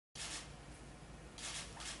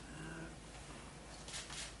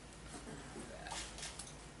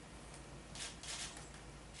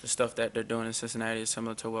stuff that they're doing in Cincinnati is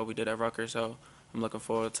similar to what we did at Rutgers, so I'm looking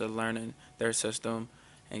forward to learning their system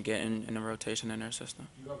and getting in a rotation in their system.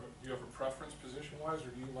 Do you have a preference position-wise, or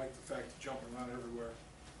do you like the fact of jumping around everywhere?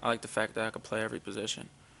 I like the fact that I could play every position.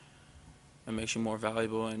 It makes you more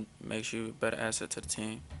valuable and makes you a better asset to the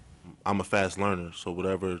team. I'm a fast learner, so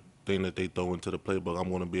whatever thing that they throw into the playbook, I'm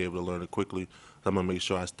going to be able to learn it quickly. I'm going to make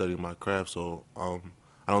sure I study my craft. So I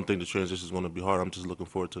don't think the transition is going to be hard. I'm just looking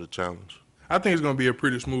forward to the challenge. I think it's going to be a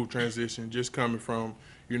pretty smooth transition, just coming from,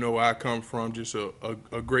 where I come from, just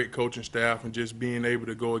a great coaching staff and just being able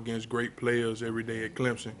to go against great players every day at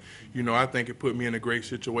Clemson. I think it put me in a great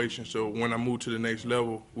situation. So when I move to the next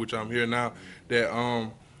level, which I'm here now,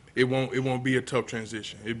 that it won't be a tough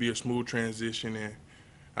transition. It'll be a smooth transition, and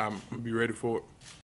I'm be ready for it.